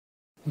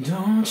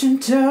Don't you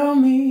tell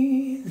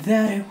me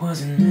that it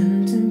wasn't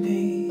meant to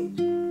be.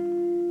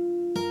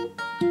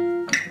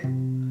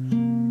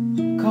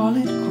 Call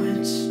it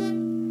quits,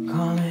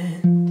 call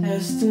it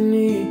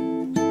destiny.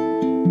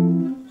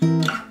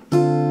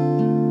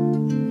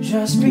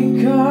 Just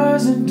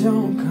because it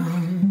don't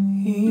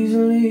come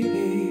easily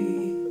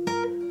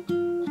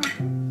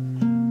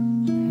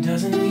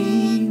doesn't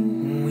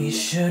mean we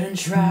shouldn't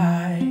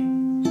try.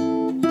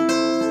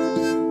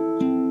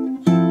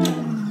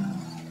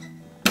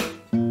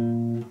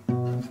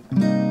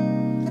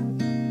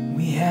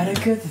 Had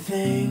a good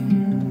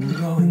thing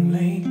going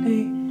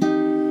lately.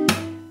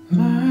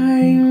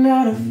 Might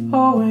not have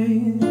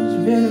always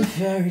been a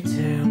fairy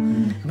tale,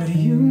 but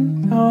you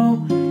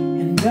know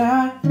and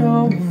I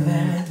know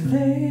that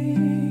they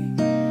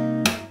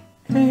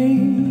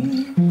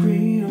ain't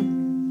real.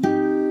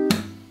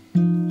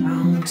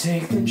 I'll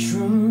take the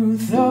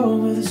truth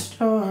over the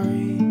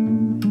story.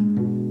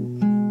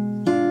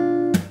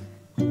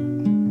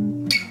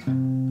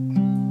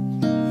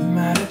 You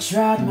might have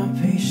tried my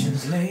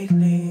patience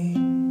lately,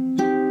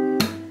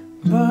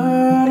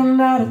 but I'm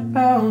not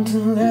about to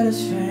let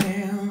us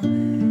fail.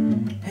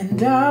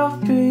 And I'll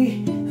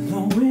be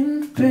the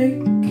wind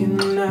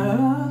picking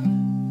up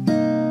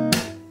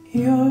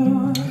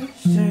your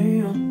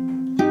sail.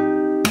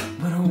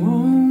 But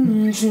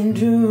won't you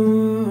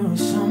do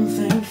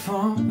something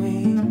for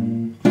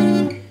me?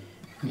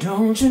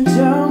 Don't you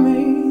tell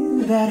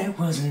me that it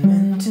wasn't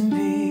meant to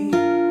be.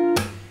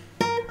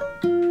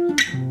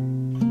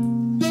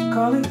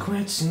 Call it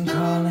quits and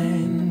call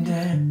it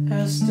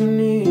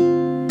destiny.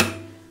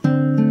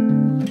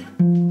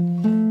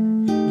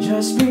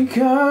 Just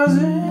because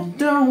it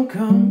don't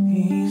come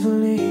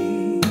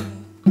easily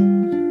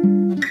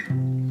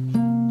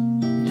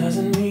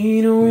doesn't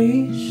mean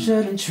we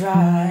shouldn't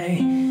try.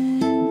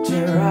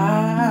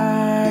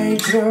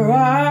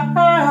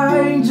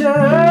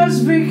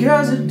 Just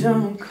because it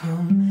don't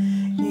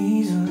come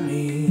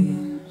easily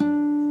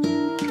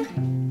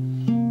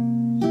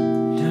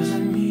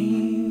doesn't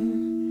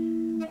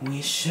mean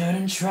we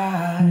shouldn't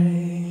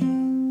try.